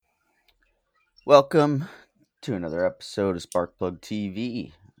Welcome to another episode of Sparkplug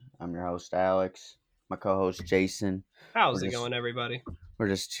TV. I'm your host Alex, my co-host Jason. How's We're it just going, everybody? we're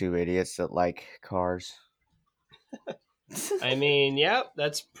just two idiots that like cars. I mean, yep,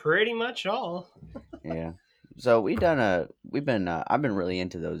 that's pretty much all. Yeah. So I've been really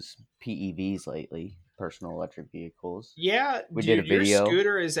into those PEVs lately, personal electric vehicles. Yeah, We did a dude, your video.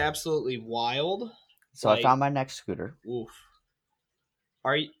 scooter is absolutely wild. So I Like, found my next scooter. oof.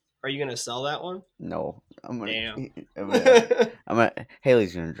 Are you are you gonna sell that one? No, I'm gonna Damn.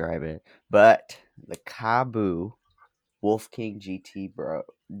 Haley's gonna drive it. But the Kabu Wolf King GT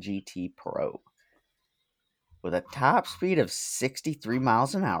Pro with a top speed of 63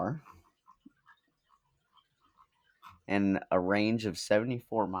 miles an hour and a range of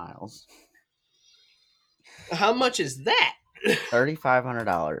 74 miles. How much is that?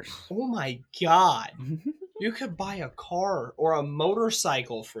 $3,500. Oh my god. You could buy a car or a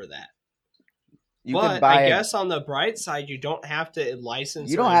motorcycle for that. You could But I buy a. guess on the bright side, you don't have to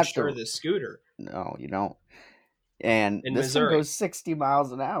license You or don't have insure to. the scooter No, you don't. And in this thing Missouri. goes 60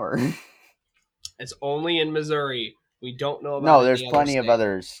 miles an hour. It's only in Missouri. We don't know about No, any there's other plenty of state.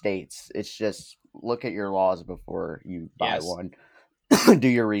 other states. It's just look at your laws before you buy Yes. one. Do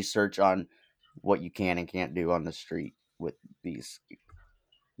your research on what you can and can't do on the street with these.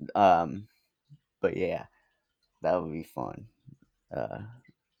 But yeah, that would be fun. But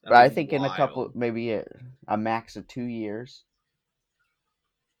I That'd be think in a couple, wild. maybe a max of 2 years,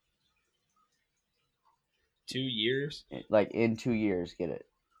 2 years? like in 2 years, get it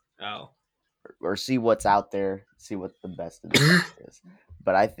Oh. or see what's out there, see what the best of the best is.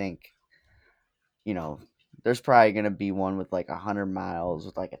 But I think there's probably gonna be one with like 100 miles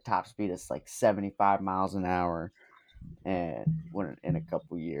with like a top speed of like 75 miles an hour, and when in a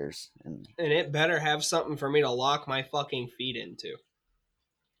couple years, and And it better have something for me to lock my fucking feet into.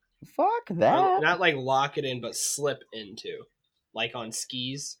 fuck Or that. not like lock it in, but slip into. Like on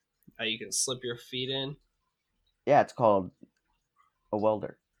skis, how you can slip your feet in. Yeah, it's called a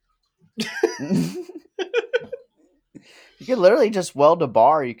welder. You could literally just weld a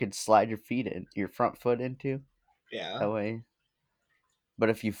bar you could slide your front foot into. Yeah. That way. But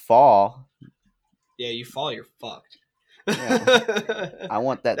if you fall, Yeah, you fall, you're fucked. yeah, I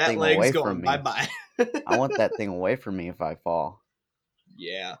want that That thing leg's away from going bye me. bye. I want that thing away from me if I fall.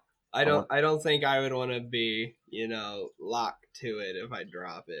 Yeah. I want I don't think I would want to be, locked to it if I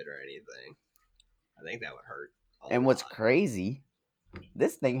drop it or anything. I think that would hurt. And what's Lot. crazy,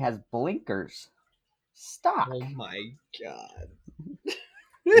 this thing has blinkers. Stock. Oh my god.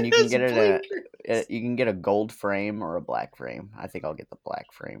 And you can get Blinkers. you can get a gold frame or a black frame. I think I'll get the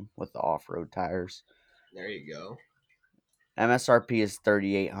black frame with the off-road tires. There you go. MSRP is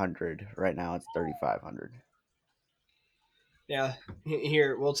 3,800. Right now it's 3,500. Yeah,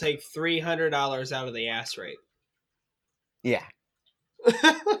 here we'll take $300 out of the ass rate. Yeah.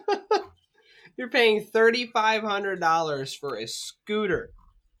 You're paying $3,500 for a scooter.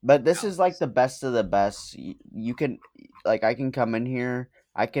 But this is like the best of the best. You can, like, I can come in here.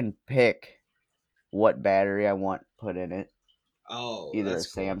 I can pick what battery I want put in it. Oh, Either a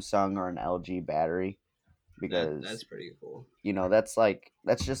that's cool. Samsung or an LG battery. Because That's pretty cool.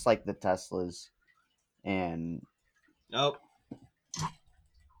 that's just like the Teslas. And Nope.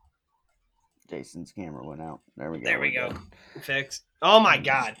 Jason's camera went out. There we go. There we go. Fixed. Oh my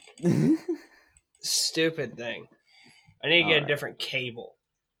god. Good. Stupid thing. I need to get Alright. a different cable.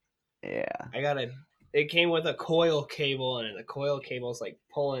 Yeah. It came with a coil cable, and the coil cable is like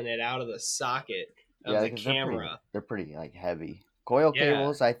pulling it out of the socket of the 'cause camera. They're pretty like heavy. Coil Yeah.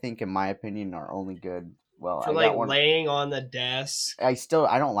 cables, I think, in my opinion, are only good. Well, For I like got one. laying on the desk. I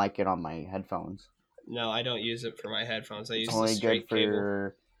don't like it on my headphones. No, I don't use it for my headphones. I use It's the only straight good for cable.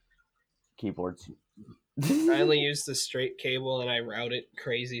 your keyboards. I only use the straight cable and I route it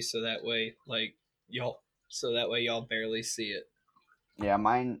crazy so that way y'all barely see it. Yeah,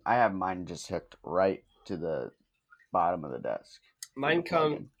 I have mine just hooked right to the bottom of the desk. Mine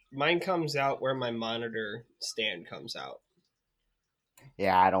comes out where my monitor stand comes out.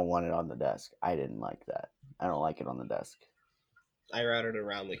 Yeah, I don't want it on the desk. I didn't like that. I don't like it on the desk. I route it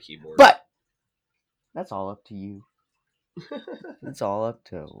around the keyboard. But that's all up to you. It's all up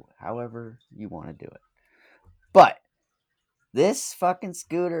to however you want to do it. But this fucking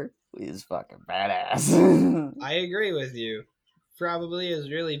scooter is fucking badass. I agree with you. Probably is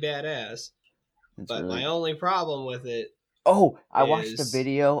really badass. But really... my only problem with it I watched the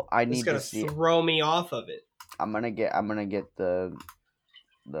video. I need to see. It's gonna throw me off of it. I'm gonna get the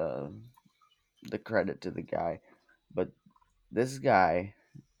credit to the guy. But this guy,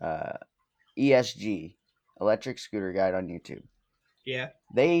 ESG, Electric Scooter Guide on YouTube. Yeah.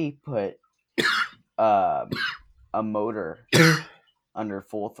 They put a motor under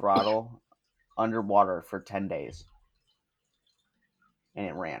full throttle underwater for 10 days, and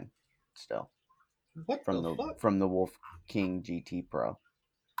it ran still What the fuck? from the Wolf King GT Pro.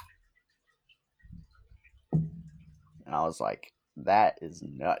 And I was like, that is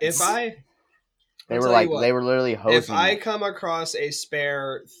nuts. If I they I'll were tell you like what, they were literally if hosing I it. come across a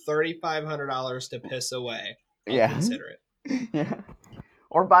spare $3,500 to piss away, I'll consider it. Yeah.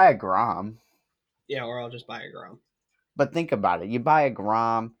 Or buy a Grom. Yeah, or I'll just buy a Grom. But think about it. You buy a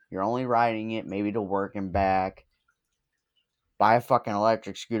Grom, you're only riding it maybe to work and back. Buy a fucking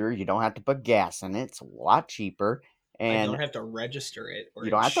electric scooter. You don't have to put gas in it. It's a lot cheaper. I And don't have to register it or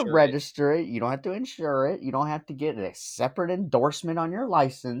you don't have to insure it. register it. You don't have to insure it. You don't have to get a separate endorsement on your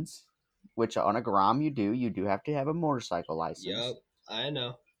license, which on a Grom you do. You do have to have a motorcycle license. Yep, I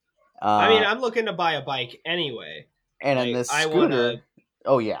know. I mean, Uh, I'm looking to buy a bike anyway. and in Like, this I want scooter,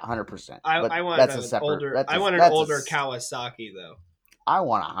 oh yeah, 100%. But I want that's a an separate. older. I want an That's older a. Kawasaki though. I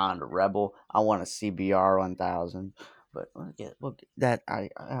want a Honda Rebel. I want a CBR 1000. But we'll get that. I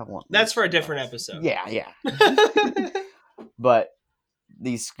want. That's for a different episode. Yeah, yeah. But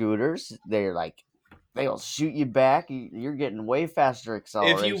these scooters, they're like, they'll shoot you back. You're getting way faster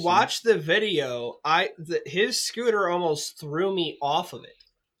acceleration. If you watch the video, his scooter almost threw me off of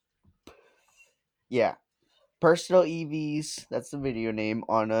it. Yeah. Personal EVs, that's the video name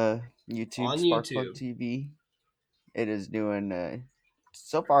on YouTube, On Sparkplug YouTube. TV. It is doing,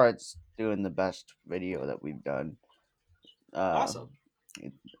 so far it's doing the best video that we've done. Awesome.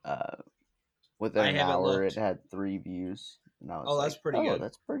 Within an hour, looked. it had 3 views. And I was that's pretty good.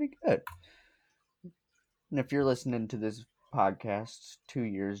 That's pretty good. And if you're listening to this podcast 2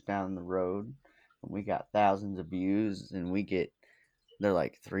 years down the road, and we got thousands of views, and they're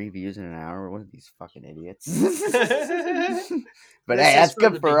like 3 views in an hour. What are these fucking idiots? But hey, that's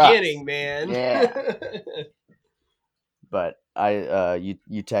good for us, man. Yeah. But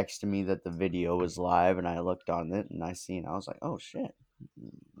you texted me that the video was live, and I looked on it, and I was like, oh shit.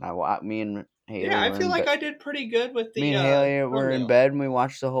 Me and Haley. Yeah, I feel like I did pretty good with the. Me and Haley were in bed, and we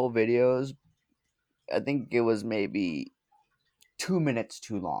watched the whole videos. I think it was maybe 2 minutes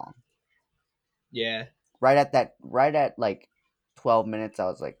too long. Yeah. Right at like 12 minutes, I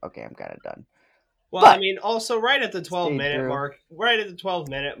was like, okay, I'm kind of done. Well, but I mean, also right at the 12-minute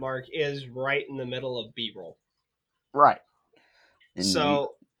mark, is right in the middle of B-roll. Right. And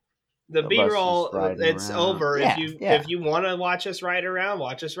so the B-roll, it's around. Over. Yeah, if you want to watch us ride around,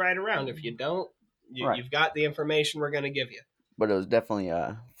 watch us ride around. If you don't, you've got the information we're going to give you. But it was definitely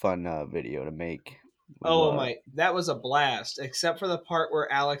a fun video to make. That was a blast, except for the part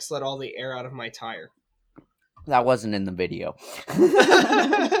where Alex let all the air out of my tire. That wasn't in the video.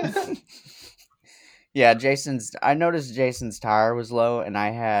 Yeah, I noticed Jason's tire was low, and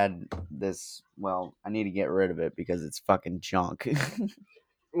I had this, I need to get rid of it because it's fucking junk.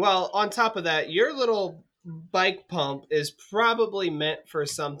 Well, on top of that, your little bike pump is probably meant for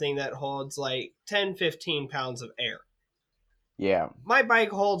something that holds like 10, 15 pounds of air. Yeah. My bike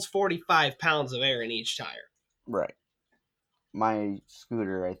holds 45 pounds of air in each tire. Right. My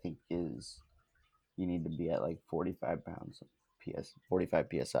scooter, I think, you need to be at like 45 pounds 45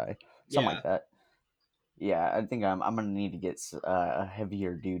 psi, something like that. Yeah, I think I'm gonna need to get a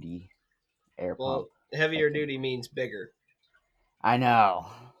heavier duty air pump. Well, heavier duty means bigger. I know.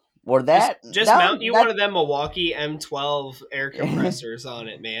 Or that just mount one of them Milwaukee M12 air compressors on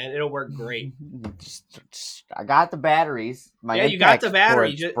it, man. It'll work great. I got the batteries. You got the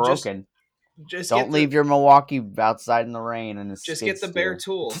battery. Broken. Just don't leave your Milwaukee outside in the rain and just get the bare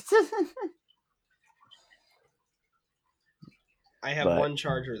tool. I have one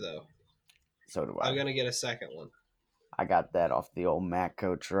charger though. So do I. I'm gonna get a second one. I got that off the old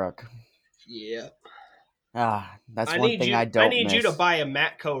Matco truck. Yeah. That's one thing I don't miss. I need you to buy a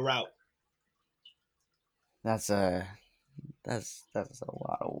Matco route. That's a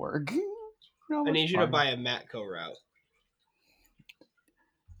lot of work. I need you to buy a Matco route.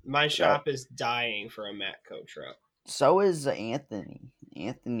 My shop is dying for a Matco truck. So is Anthony.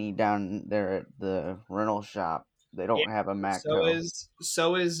 Anthony down there at the rental shop. They don't have a Matco.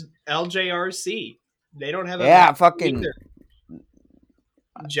 So is LJRC. They don't have a Matco fucking either.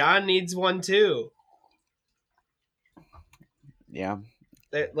 John needs one too. Yeah.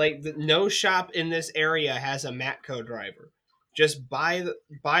 No shop in this area has a Matco driver. Just buy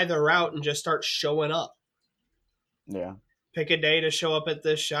the route and just start showing up. Yeah. Pick a day to show up at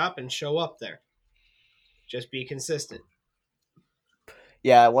this shop and show up there. Just be consistent.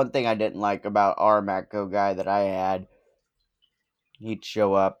 Yeah, one thing I didn't like about our Matco guy that I had, he'd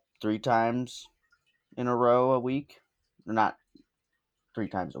show up 3 times in a row a week. Not 3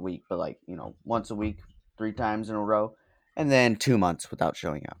 times a week, but like, once a week, 3 times in a row, and then 2 months without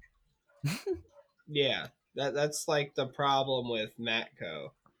showing up. Yeah, that's like the problem with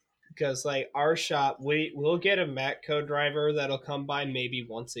Matco. Because like our shop, we'll get a Matco driver that'll come by maybe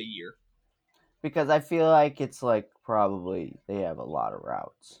once a year. Because I feel like it's like probably they have a lot of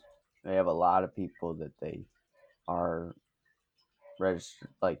routes. They have a lot of people that they are registered,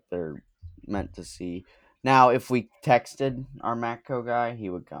 like they're meant to see. Now, if we texted our Matco guy, he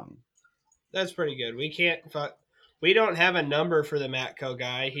would come. That's pretty good. We don't have a number for the Matco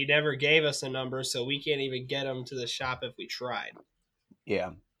guy. He never gave us a number, so we can't even get him to the shop if we tried.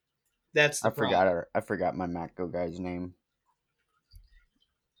 Yeah, That's the problem. I forgot my Matco guy's name,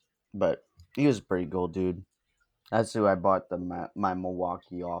 but he was a pretty cool dude. That's who I bought my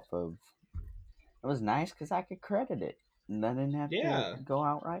Milwaukee off of. It was nice because I could credit it, and I didn't have to Yeah. go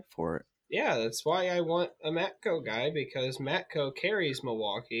outright for it. Yeah, that's why I want a Matco guy, because Matco carries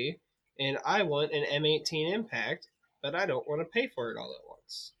Milwaukee, and I want an M18 Impact, but I don't want to pay for it all at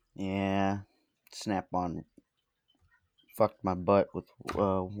once. Yeah, Snap-on fucked my butt with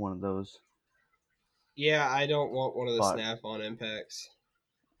one of those. Yeah, I don't want one of the But Snap-on Impacts.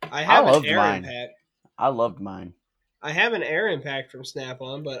 I have an Air Impact. I loved mine. I have an Air Impact from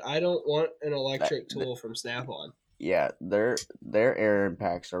Snap-on, but I don't want an electric tool from Snap-on. Yeah, their Air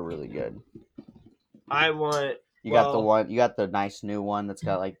Impacts are really good. I want. You got the one. You got the nice new one that's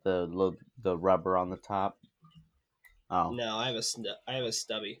got like the rubber on the top. Oh no, I have a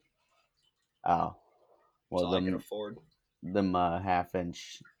stubby. Oh, well, That's all I can afford. Them 1/2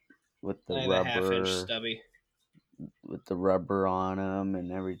 inch with the I have rubber, a 1/2 inch stubby with the rubber on them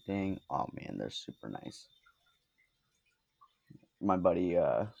and everything. Oh man, they're super nice. My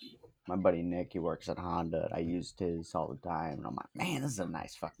buddy Nick, he works at Honda. I used his all the time, and I'm like, man, this is a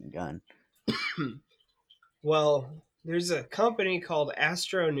nice fucking gun. Well, there's a company called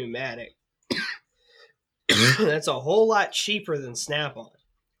Astro Pneumatic. That's a whole lot cheaper than Snap-on.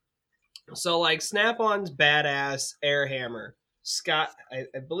 So, like, Snap-on's badass air hammer. Scott, I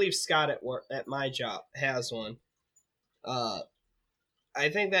believe Scott at my job has one. I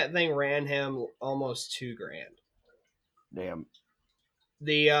think that thing ran him almost $2,000. Damn.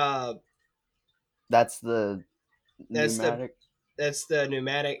 That's the pneumatic. That's the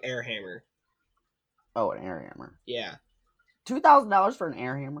pneumatic air hammer. Oh, an air hammer. Yeah. $2,000 for an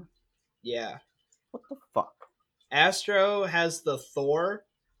air hammer? Yeah. What the fuck? Astro has the Thor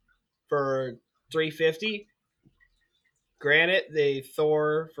for $350. Granted, the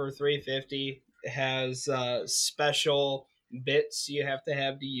Thor for $350 has special bits you have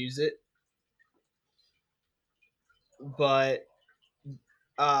to use it. But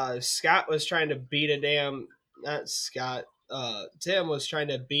Scott was trying to beat a damn... Not Scott. Tim was trying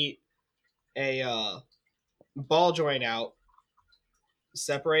to beat a ball joint out,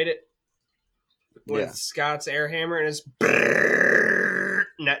 separate it with Scott's air hammer, and it's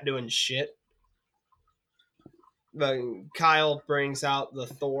not doing shit. But Kyle brings out the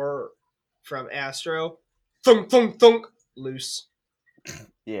Thor from Astro. Thunk, thunk, thunk. Loose.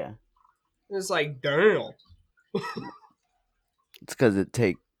 Yeah. It's like, damn. It's because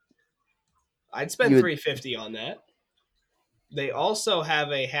I'd spend $350 on that. They also have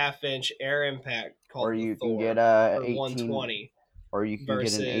a 1/2 inch air impact called or you the Thor can get a for 120. Or you can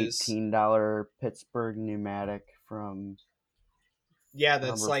get an $18 Pittsburgh pneumatic from. Yeah,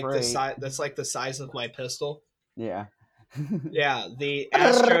 that's like the size. That's like the size of my pistol. Yeah. Yeah, the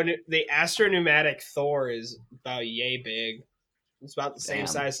Astro pneumatic Thor is about yay big. It's about the same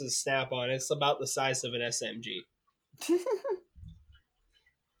size as Snap-on. It's about the size of an SMG.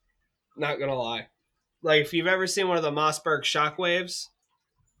 Not gonna lie. Like, if you've ever seen one of the Mossberg Shockwaves,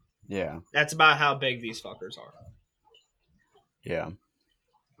 yeah, that's about how big these fuckers are. Yeah.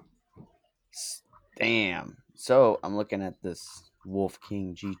 Damn. So I'm looking at this Wolf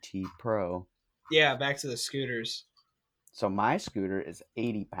King GT Pro. Yeah, back to the scooters. So my scooter is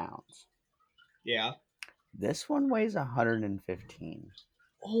 80 pounds. Yeah. This one weighs 115.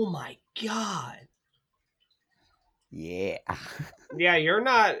 Oh my god. Yeah. Yeah, you're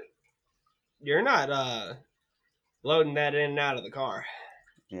not loading that in and out of the car.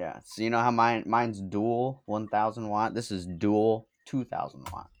 Yeah. So you know how mine's dual 1,000 watt? This is dual 2,000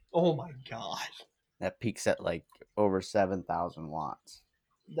 watt. Oh my god. That peaks at like over 7,000 watts.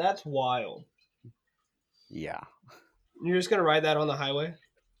 That's wild. Yeah. You're just gonna ride that on the highway?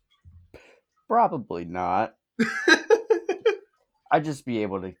 Probably not. I'd just be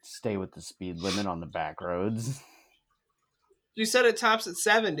able to stay with the speed limit on the back roads. You said it tops at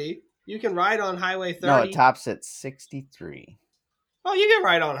 70. You can ride on Highway 30. No, it tops at 63. Oh, you can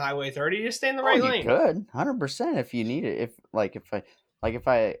ride on Highway 30. You just stay in the right lane. You could, 100% if you need it. If Like if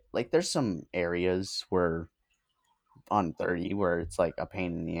I like, there's some areas where on 30 where it's like a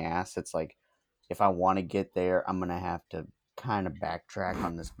pain in the ass. It's like if I want to get there, I'm gonna have to kind of backtrack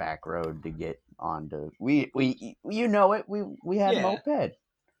on this back road to get onto. We you know it. We had Yeah. moped.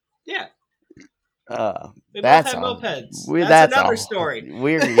 Yeah. Uh, We both that's had a mopeds. we. That's That's another a story.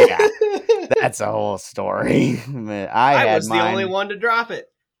 we're yeah. That's a whole story. Man, I I had was the only mine one to drop it.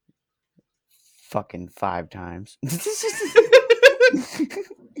 fucking 5 times.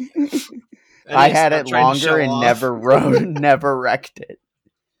 And I he had still it tried to longer show and off. never rode, never wrecked it.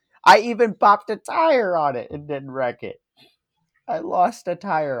 I even popped a tire on it and didn't wreck it. I lost a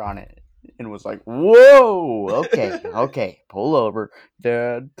tire on it and was like, "Whoa, okay, pull over,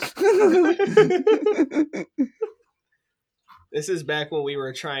 Dad." This is back when we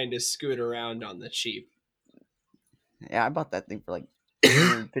were trying to scoot around on the cheap. Yeah, I bought that thing for like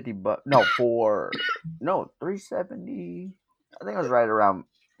 $250. No, 370. I think I was right around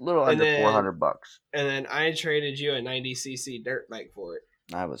a little And under then $400. I traded you a 90cc dirt bike for it.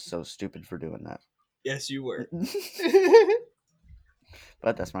 I was so stupid for doing that. Yes, you were.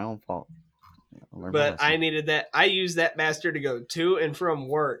 But that's my own fault. I learned my But I lesson. needed that. I used that bastard to go to and from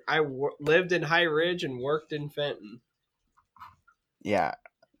work. I lived in High Ridge and worked in Fenton. Yeah,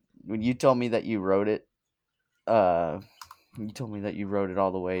 when you told me that you wrote it, you told me that you wrote it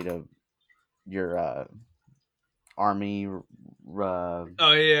all the way to your army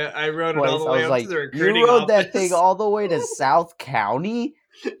Oh yeah, I rode it all place. the I way was up to like, the you recruiting rode that thing office. all the way to South County?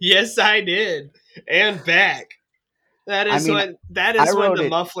 Yes, I did, and back. That I is mean, when I the rode it.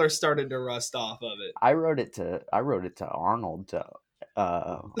 muffler started to rust off of it. I rode it to Arnold, to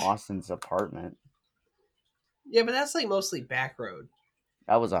Austin's apartment. Yeah, but that's like mostly back road.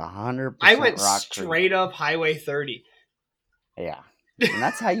 That was I 100% went Rock Creek. straight up Highway 30. Yeah, and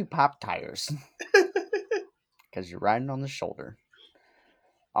that's how you pop tires, because you're riding on the shoulder.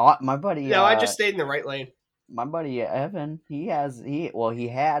 My buddy, No, I just stayed in the right lane. my buddy Evan, he had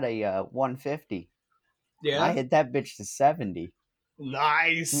a 150. And I Yeah, hit that bitch to 70.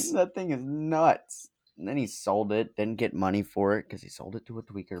 nice. That thing is nuts. And then he sold it, didn't get money for it because he sold it to a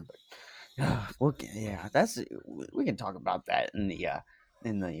tweaker. But yeah, we can talk about that in the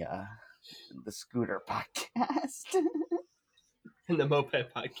scooter podcast, In the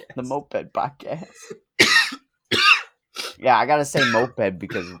moped podcast. the moped podcast. Yeah, I gotta say moped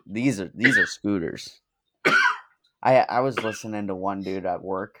because these are scooters. I was listening to one dude at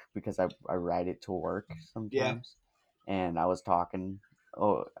work because I ride it to work Yeah. sometimes, and I was talking.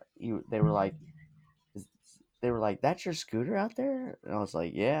 Oh, they were like, "That's your scooter out there?" And I was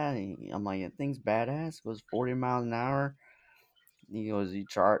like, "Yeah." I'm like, "That thing's badass. It goes 40 miles an hour." He goes, "You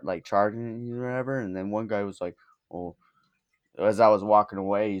charging it or whatever?" And then one guy was like, "Oh," as I was walking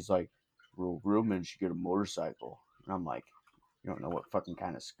away, he's like, "Real men should get a motorcycle." And I'm like, "You don't know what fucking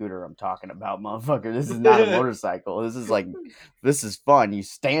kind of scooter I'm talking about, motherfucker. This is not a motorcycle. This is fun. You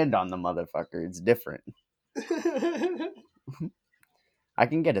stand on the motherfucker. It's different. I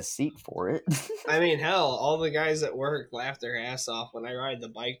can get a seat for it." I mean, hell, all the guys at work laugh their ass off when I ride the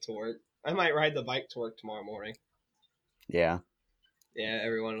bike to work. I might ride the bike to work tomorrow morning. Yeah. Yeah,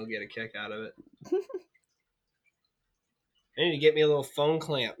 everyone will get a kick out of it. I need to get me a little phone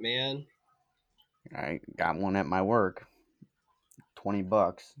clamp, man. I got one at my work.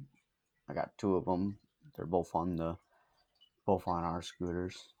 $20. I got two of them. They're both on our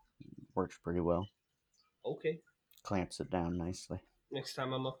scooters. Works pretty well. Okay. Clamps it down nicely. Next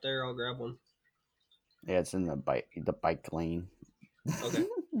time I'm up there, I'll grab one. Yeah, it's in the bike lane. Okay.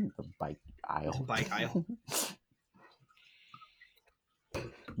 The bike aisle. Bike aisle.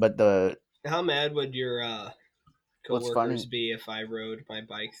 But How mad would your what's coworkers funny, be if I rode my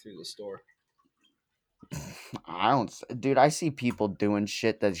bike through the store? dude, I see people doing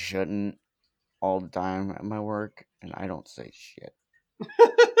shit that shouldn't all the time at my work, and I don't say shit.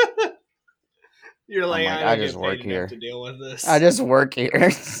 You're I'm like, like, I I don't just get paid work enough here. to deal with this. I just work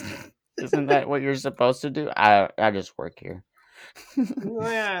here. Isn't that what you're supposed to do? I just work here.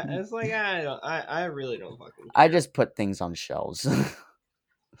 Yeah, it's like I really don't fucking care. I just put things on shelves.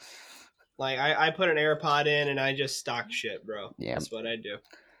 Like I put an AirPod in and I just stock shit, bro. Yeah. That's what I do.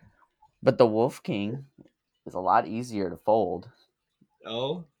 But the Wolf King is a lot easier to fold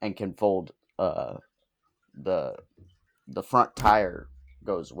Oh, and can fold the front tire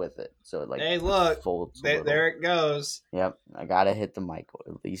goes with it. So it like hey, look, folds a little. there it goes. Yep, I gotta hit the mic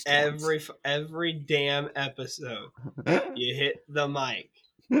at least Every damn episode, once. you hit the mic.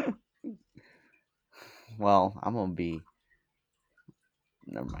 Well, I'm gonna be.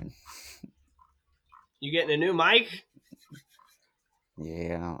 Never mind. You getting a new mic?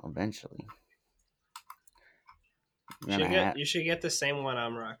 Yeah, eventually. You should get the same one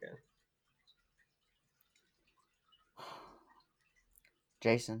I'm rocking.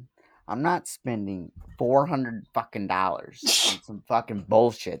 Jason, I'm not spending $400 fucking dollars on some fucking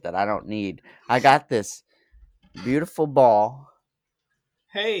bullshit that I don't need. I got this beautiful ball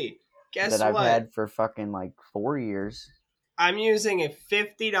Hey, guess that I've what? had for fucking like 4 years. I'm using a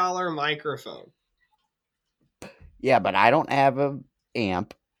 $50 microphone. Yeah, but I don't have a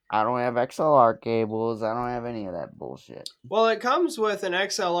amp. I don't have XLR cables. I don't have any of that bullshit. Well, it comes with an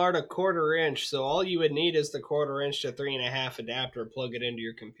XLR to 1/4 inch, so all you would need is the 1/4 inch to 3.5 adapter. Plug it into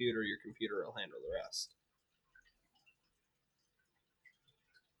your computer. Your computer will handle the rest.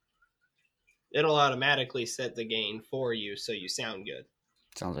 It'll automatically set the gain for you, so you sound good.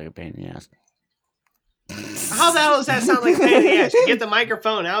 Sounds like a pain in the ass. How the hell does that sound like a pain in the ass? You get the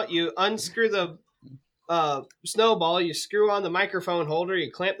microphone out, you unscrew the snowball, you screw on the microphone holder,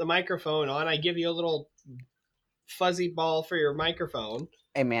 you clamp the microphone on. I give you a little fuzzy ball for your microphone.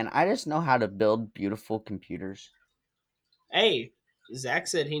 Hey man, I just know how to build beautiful computers. Hey, Zach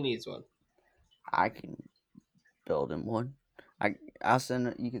said he needs one. I can build him one. I'll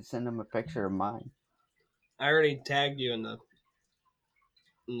send. You can send him a picture of mine. I already tagged you in the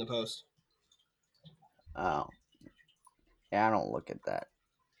post. Oh, yeah. I don't look at that.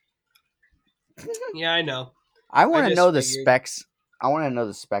 Yeah, I know. I want to just know the figured. specs. I want to know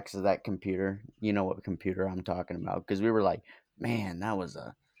the specs of that computer. You know what computer I'm talking about? Because we were like, man, that was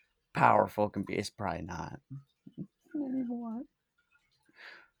a powerful computer. It's probably not.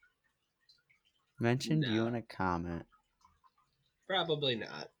 Mentioned you No, in a comment. probably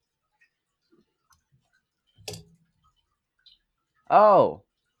not. Oh,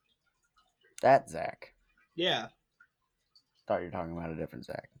 that Zach. Yeah, Thought you were talking about a different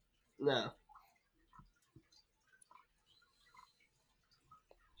Zach. no.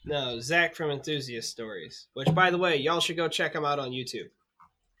 No, Zach from Enthusiast Stories. Which, by the way, y'all should go check him out on YouTube.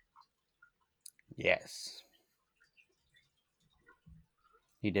 Yes.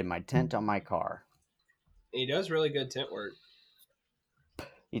 He did my tent on my car. He does really good tent work.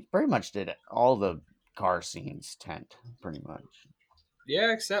 He pretty much did all the car scenes tent, pretty much.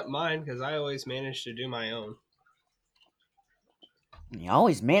 Yeah, except mine, because I always manage to do my own. And he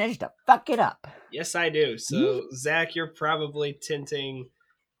always managed to fuck it up. Yes, I do. So, Zach, you're probably tinting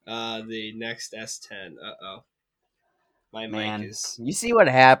the next S10. Uh-oh. My Man, mic is... you see what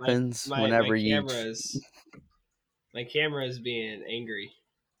happens My whenever camera is... My camera is being angry.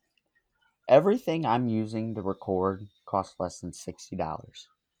 Everything I'm using to record costs less than $60.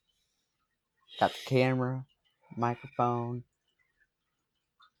 Got the camera, microphone.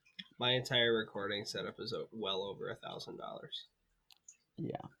 My entire recording setup is well over $1,000.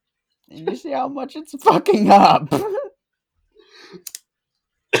 Yeah. And you see how much it's fucking up.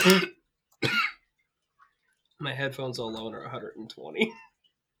 My headphones alone are $120.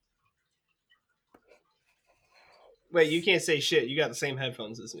 Wait, you can't say shit. You got the same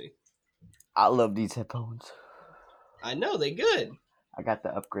headphones as me. I love these headphones. I know, they good. I got the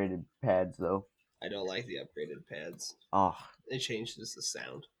upgraded pads though. I don't like the upgraded pads. Oh, It changes the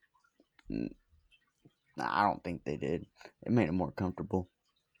sound. nah, I don't think they did. It made it more comfortable.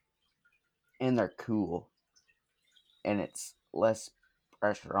 And they're cool. And it's less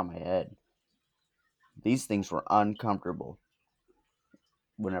pressure on my head. These things were uncomfortable.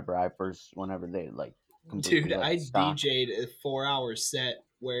 Whenever they like completely Dude, I stock. DJ'd a 4-hour set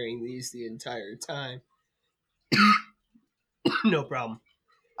wearing these the entire time. No problem.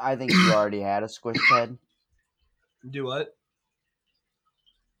 I think you already had a squish head. Do what?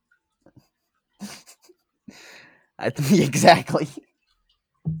 I think exactly.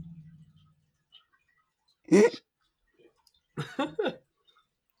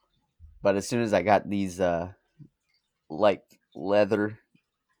 But as soon as I got these like leather,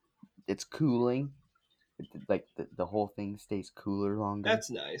 it's cooling. Like the whole thing stays cooler longer.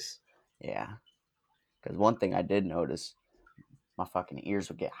 That's nice. Yeah. Because one thing I did notice, my fucking ears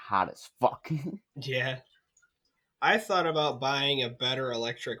would get hot as fuck. Yeah. I thought about buying a better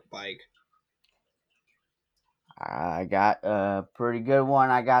electric bike. I got a pretty good one.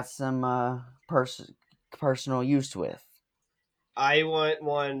 I got some personal use with. I want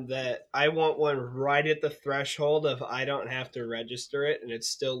one right at the threshold of I don't have to register it and it's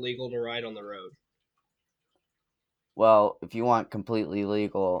still legal to ride on the road. Well, if you want completely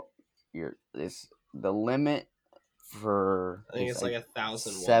legal, the limit for I think it's like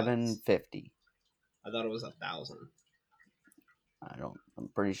 1,000 watts. 750. I thought it was 1,000. I'm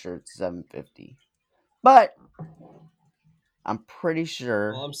pretty sure it's 750. But I'm pretty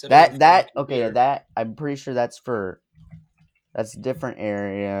sure Well, I'm sitting that in that front of the okay, computer. I'm pretty sure that's different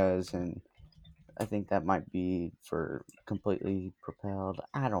areas and I think that might be for completely propelled.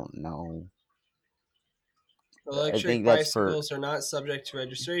 I don't know. I Electric think that's for. bicycles are not subject to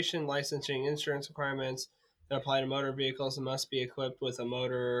registration, licensing, insurance requirements that apply to motor vehicles and must be equipped with a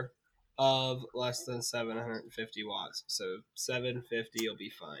motor of less than 750 watts. So 750 will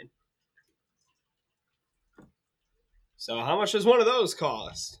be fine. So how much does one of those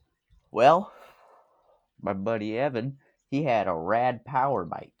cost? Well, my buddy Evan, he had a rad power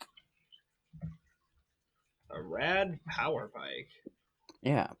bike. A rad power bike.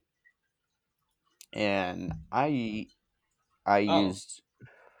 Yeah, and I Oh, used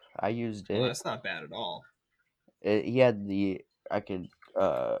I used well, it. that's not bad at all. He had the. I could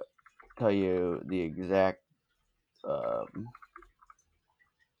tell you the exact um,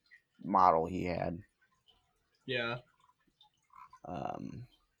 model he had. Yeah, Um,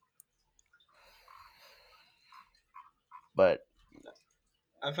 but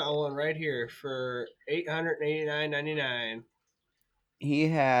I found one right here for $889.99. he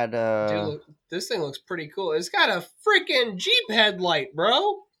had Dude, look, this thing looks pretty cool. It's got a freaking Jeep headlight,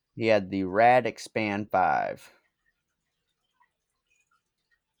 bro. the Rad Expand 5.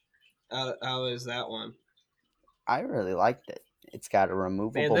 How is that one? I really liked it. It's got a Man,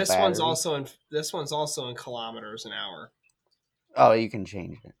 removable this one's battery. also in kilometers an hour. Oh, you can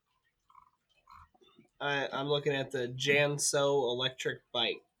change it. I'm looking at the Janso electric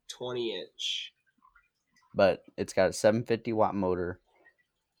bike, 20-inch. But it's got a 750-watt motor.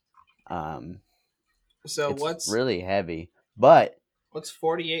 Um, So it's what's really heavy. But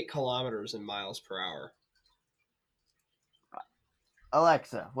 48 kilometers in miles per hour?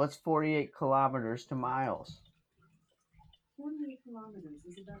 Alexa, what's 48 kilometers to miles? 48 kilometers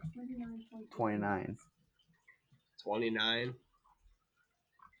is about 29. 29.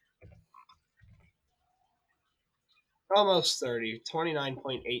 Almost 30.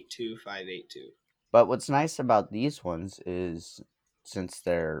 29.82582. But what's nice about these ones is since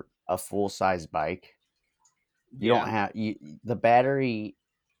they're a full-size bike, you don't Yeah, have the battery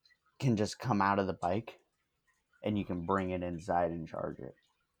can just come out of the bike and you can bring it inside and charge it.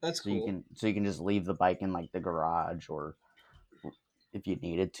 that's cool. So you can just leave the bike in like the garage, or if you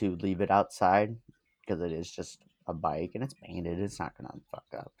needed to leave it outside, because it is just a bike and it's painted, it's not gonna fuck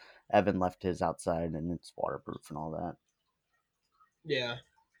up. Evan left his outside and it's waterproof and all that. Yeah.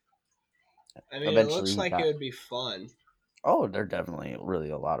 I mean, it Eventually looks he like it got. would be fun. Oh, they're definitely really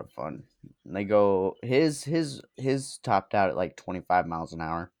a lot of fun. And they go his topped out at like 25 miles an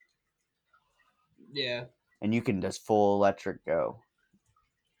hour, Yeah, and you can just full electric go,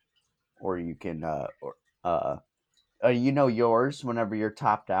 or you can uh yours whenever you're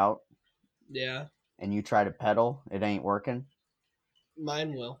topped out yeah. and you try to pedal, it ain't working.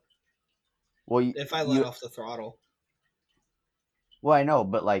 Mine will. Well, If I let off the throttle. well, I know,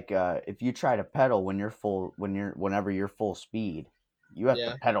 but like if you try to pedal whenever you're full speed, you have to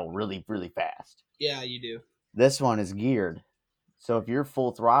Yeah. pedal really really fast. Yeah, you do. This one is geared, so if you're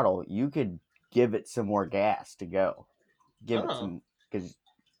full throttle, you could give it some more gas to go. Give it Oh. some, because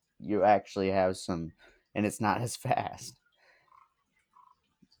you actually have some, and it's not as fast.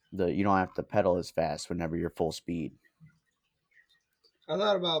 You don't have to pedal as fast whenever you're full speed. I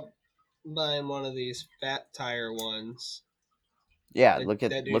thought about buying one of these fat tire ones Yeah, that,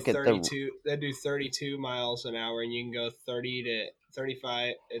 that do look at the 32 miles an hour, and you can go 30 to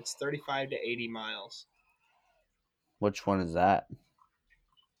 35. It's 35 to 80 miles. which one is that?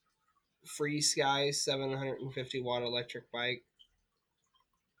 Free Sky 750-watt electric bike.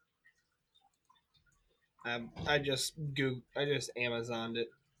 I just Amazoned it.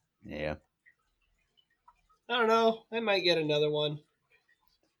 Yeah, I don't know. I might get another one.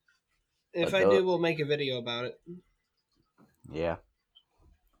 If but I do, the we'll make a video about it. yeah,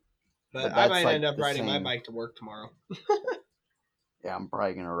 But but I that's might end like up the riding my same. bike to work tomorrow. Yeah, I'm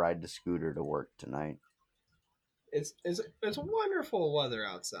probably gonna ride the scooter to work tonight. It's wonderful weather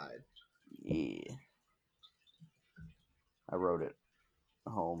outside. Yeah, I rode it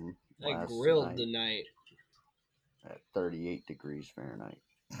home I last grilled night tonight. at 38 degrees Fahrenheit.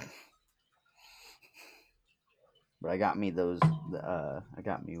 But I got me I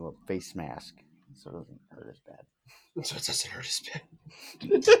got me a face mask, so it doesn't hurt as bad. So it doesn't hurt as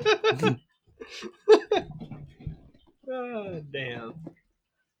bad. Oh, damn.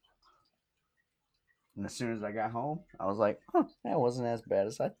 And as soon as I got home, I was like, huh, that wasn't as bad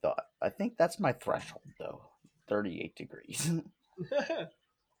as I thought. I think that's my threshold, though. 38 degrees. I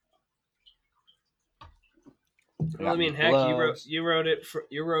Well, I got mean, me heck, gloves. you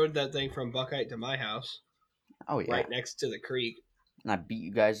rode that thing from Buckeye to my house, Oh, yeah. right next to the creek. And I beat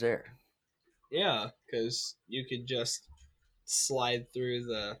you guys there. Yeah, because you could just slide through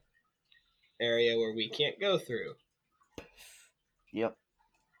the area where we can't go through. Yep.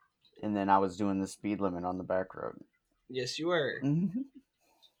 And then I was doing the speed limit on the back road. Yes, you were.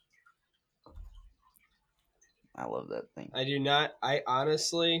 I love that thing. I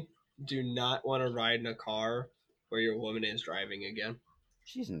honestly do not want to ride in a car where your woman is driving again.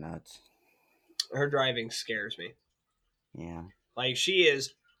 She's nuts. Her driving scares me. Yeah. Like, she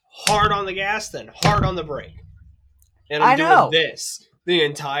is hard on the gas, then hard on the brake. And I I'm doing know. this the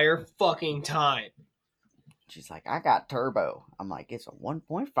entire fucking time. She's like, I got turbo. I'm like, it's a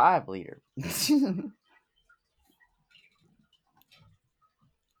 1.5 liter.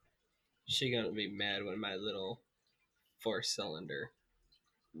 She gonna be mad when my little 4-cylinder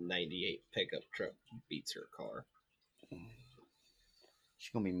 98 pickup truck beats her car.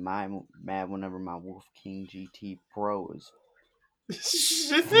 She's gonna be mad whenever my Wolf King GT Pro is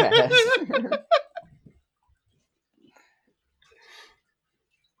faster.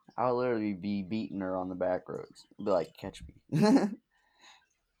 I'll literally be beating her on the back roads. I'll be like, catch me.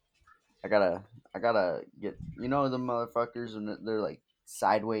 I gotta get, you know, the motherfuckers when they're like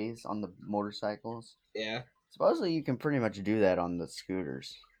sideways on the motorcycles. Yeah. Supposedly you can pretty much do that on the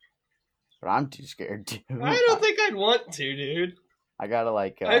scooters, but I'm too scared to. I don't think I'd want to, dude. I gotta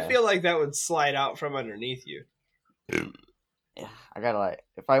like. I feel like that would slide out from underneath you. Yeah, I gotta like.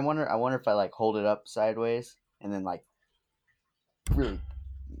 I wonder if I like hold it up sideways and then like really.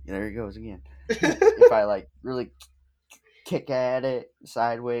 There he goes again. If I like really kick at it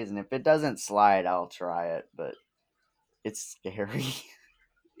sideways, and if it doesn't slide, I'll try it, but it's scary.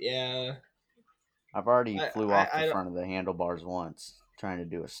 Yeah. I've already flew off the I front of the handlebars once trying to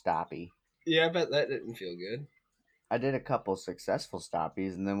do a stoppie. Yeah, I bet that didn't feel good. I did a couple successful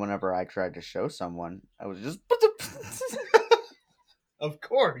stoppies, and then whenever I tried to show someone, I was just. Of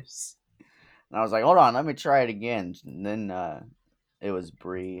course. And I was like, hold on, let me try it again. And then it was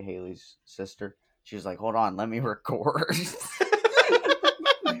Bree, Haley's sister. She was like, hold on, let me record.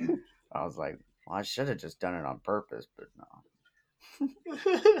 I was like, well, I should have just done it on purpose, but no.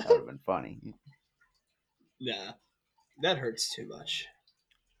 That would have been funny. Nah, that hurts too much.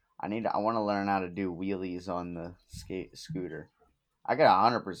 I want to learn how to do wheelies on the scooter. I could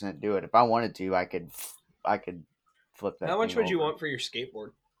 100% do it. If I wanted to, I could flip that. How much thing would you over. want for your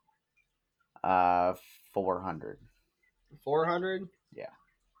skateboard? 400. 400? Yeah.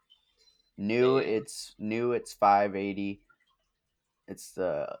 New, Damn. it's 580. It's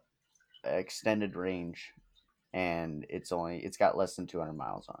the extended range, and it's got less than 200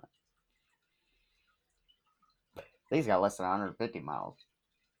 miles on it. I think it's got less than 150 miles.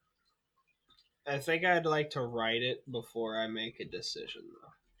 I think I'd like to ride it before I make a decision,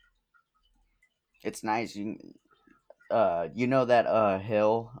 though. It's nice. You know that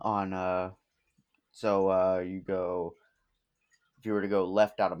hill on you go, if you were to go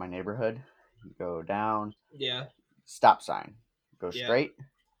left out of my neighborhood, you go down. Yeah. Stop sign. Go Yeah. straight.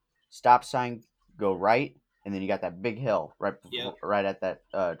 Stop sign. Go right, and then you got that big hill right at that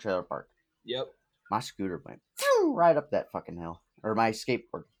trailer park. Yep. My scooter went right up that fucking hill, or my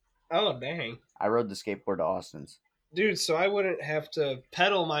skateboard. Oh, dang. I rode the skateboard to Austin's. Dude, so I wouldn't have to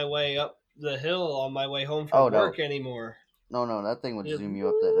pedal my way up the hill on my way home from work anymore. No, that thing would zoom you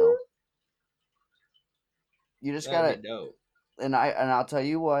up that hill. You just gotta. That'd be dope. And I'll tell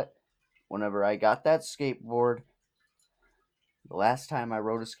you what. Whenever I got that skateboard, the last time I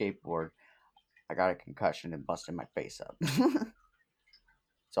rode a skateboard, I got a concussion and busted my face up.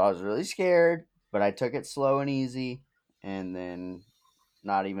 So I was really scared, but I took it slow and easy, and then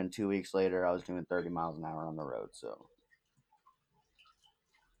not even 2 weeks later, I was doing 30 miles an hour on the road. So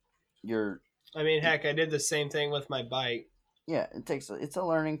heck, I did the same thing with my bike. Yeah, it's a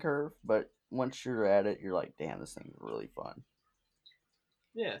learning curve, but once you're at it, you're like, damn, this thing's really fun.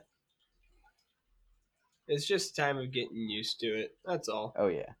 Yeah. It's just a time of getting used to it. That's all. Oh,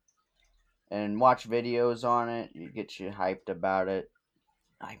 yeah. And watch videos on it. You get you hyped about it.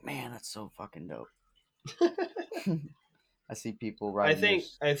 Like, man, that's so fucking dope. I see people riding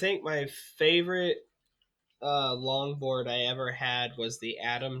I think my favorite longboard I ever had was the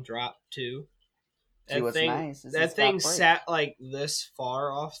Atom Drop 2. What's nice is that thing sat like this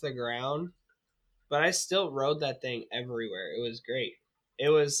far off the ground, but I still rode that thing everywhere. It was great. It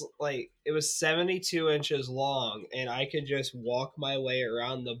was 72 inches long, and I could just walk my way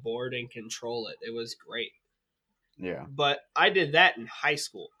around the board and control it. It was great. Yeah. But I did that in high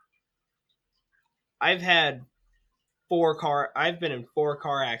school. I've been in 4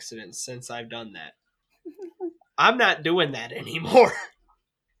 car accidents since I've done that. I'm not doing that anymore.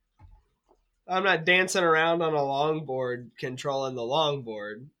 I'm not dancing around on a longboard controlling the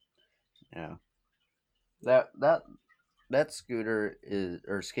longboard. Yeah. that scooter is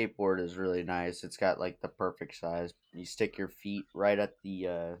or skateboard is really nice. It's got like the perfect size. You stick your feet right at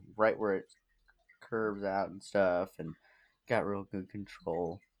the right where it curves out and stuff, and got real good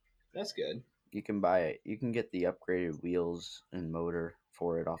control. That's good. You can buy it. You can get the upgraded wheels and motor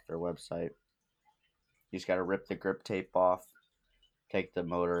for it off their website. You just got to rip the grip tape off, take the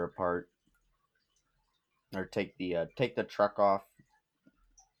motor apart, or take the truck off.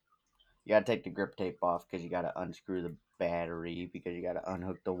 You gotta take the grip tape off because you gotta unscrew the battery because you gotta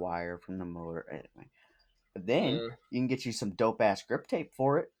unhook the wire from the motor. Anyway. But then you can get you some dope ass grip tape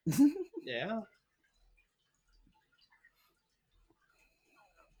for it. Yeah.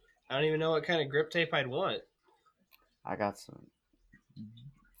 I don't even know what kind of grip tape I'd want. I got some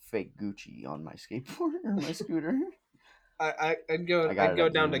fake Gucci on my skateboard or my scooter. I'd got it go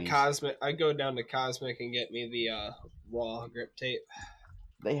at down to Yumi's. Cosmic. I'd go down to Cosmic and get me the raw grip tape.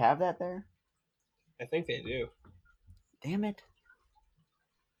 They have that there? I think they do. Damn it.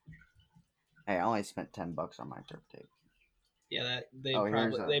 Hey, I only spent $10 on my grip tape. Yeah, that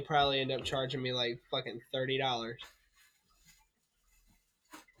here's they probably end up charging me like fucking $30.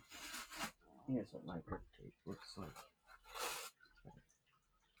 Here's what my grip tape looks like.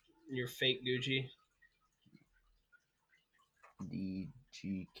 Your fake Gucci.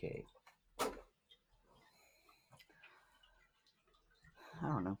 DGK. I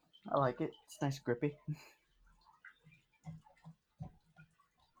don't know. I like it. It's nice grippy.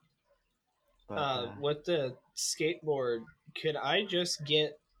 But, with the skateboard, could I just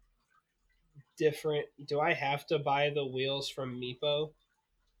get different? Do I have to buy the wheels from Meepo?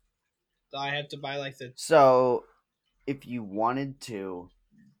 Do I have to buy like the? So, if you wanted to,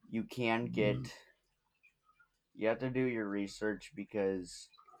 you can get. You have to do your research because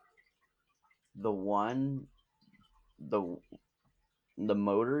the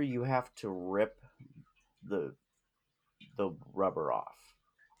motor you have to rip the rubber off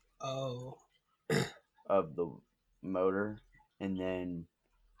Oh. of the motor, and then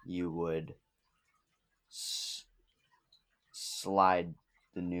you would slide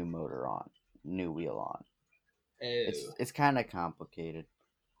the new wheel on. Ew. It's kind of complicated,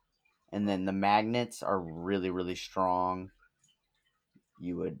 and then the magnets are really really strong.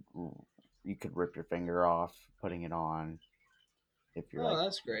 You could rip your finger off putting it on if you're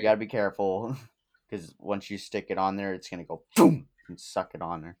that's great. You gotta be careful because once you stick it on there, it's gonna go boom and suck it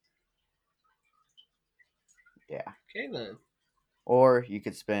on there. Yeah. Okay then. Or you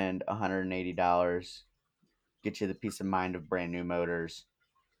could spend $180, get you the peace of mind of brand new motors,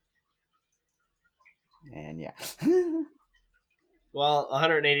 and yeah. Well,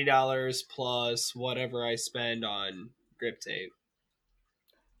 $180 plus whatever I spend on grip tape.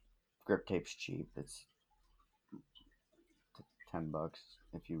 Grip tape's cheap. It's $10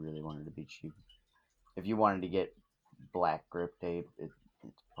 if you really wanted to be cheap. If you wanted to get black grip tape, it's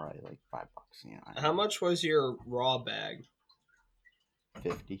probably like $5. You know. How much was your raw bag?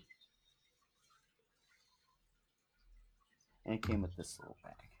 $50. And it came with this little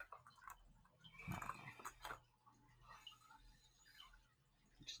bag.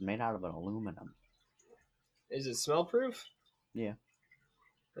 Which is made out of an aluminum. Is it smell proof? Yeah.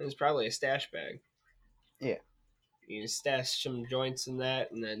 It's probably a stash bag. Yeah. You can stash some joints in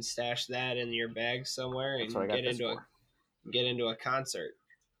that, and then stash that in your bag somewhere, and get into a concert.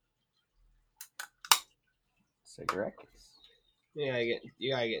 Cigarette case. You gotta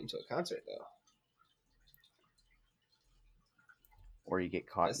get into a concert though. Or you get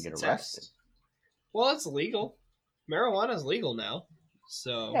caught and get arrested. Well, it's legal. Marijuana's legal now,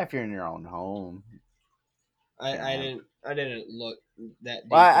 so yeah, if you're in your own home. I didn't look that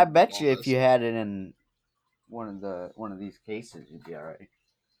deep. Well, I bet you if you had it in one of these cases, you'd be all right.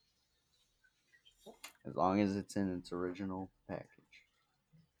 As long as it's in its original package.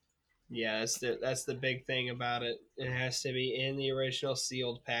 Yeah, that's the big thing about it. It has to be in the original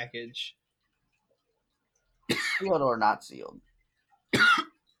sealed package. Sealed or not sealed?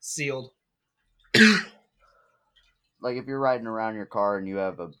 Sealed. Like if you're riding around your car and you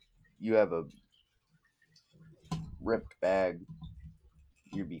have a ripped bag,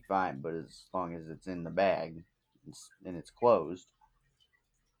 you'd be fine. But as long as it's in the bag and it's closed,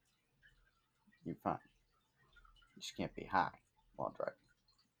 you're fine. You just can't be high while driving.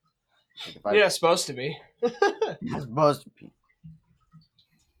 Like you're not supposed to be. You're supposed to be.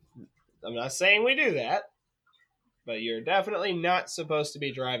 I'm not saying we do that, but you're definitely not supposed to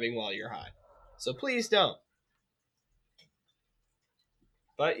be driving while you're high. So please don't.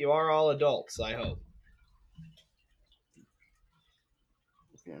 But you are all adults, I hope.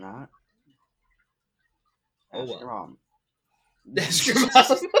 If you're not, oh ask well. your mom. Ask your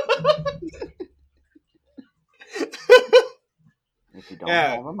mom. you don't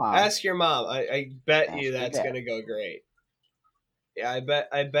Yeah, have a mom, ask your mom. I bet ask you your that's dad. gonna go great. Yeah, I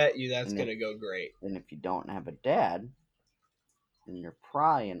bet you that's And gonna go great. And if you don't have a dad, and you're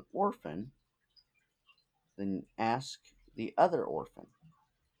probably an orphan, then ask the other orphan.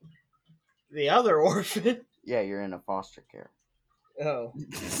 The other orphan. Yeah, you're in a foster care. Oh.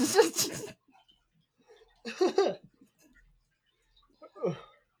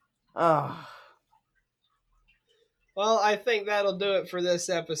 Oh, Well, I think that'll do it for this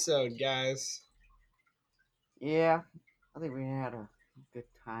episode, guys. yeah. I think we had a good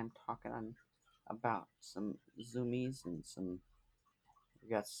time talking about some zoomies and some. We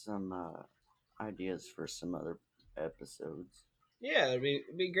got some ideas for some other episodes. Yeah, it'd be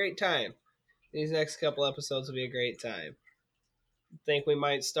a great time. These next couple episodes will be a great time. I think we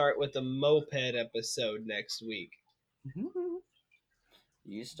might start with the moped episode next week.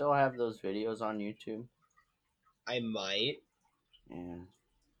 You still have those videos on YouTube? I might. Yeah.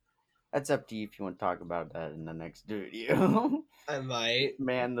 That's up to you if you want to talk about that in the next video. I might.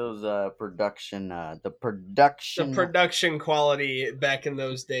 Man, those the production The production quality back in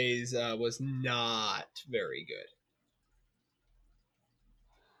those days was not very good.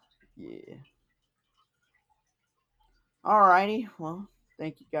 Yeah. Alrighty, well,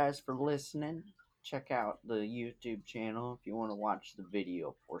 thank you guys for listening. Check out the YouTube channel if you want to watch the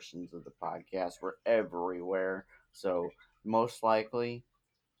video portions of the podcast. We're everywhere, so most likely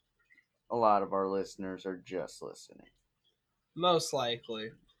a lot of our listeners are just listening. Most likely.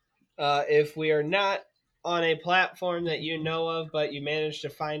 If we are not on a platform that you know of, but you manage to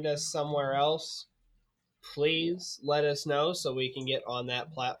find us somewhere else, please let us know so we can get on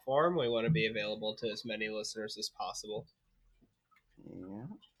that platform. We want to be available to as many listeners as possible. Yeah.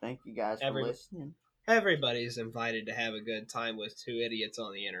 Thank you guys for listening. Everybody's invited to have a good time with two idiots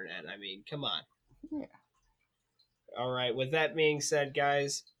on the internet. I mean, come on. Yeah. All right. With that being said,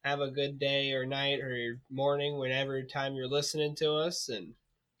 guys, have a good day or night or morning, whenever time you're listening to us, and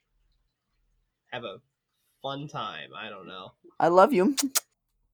have a fun time. I don't know. I love you.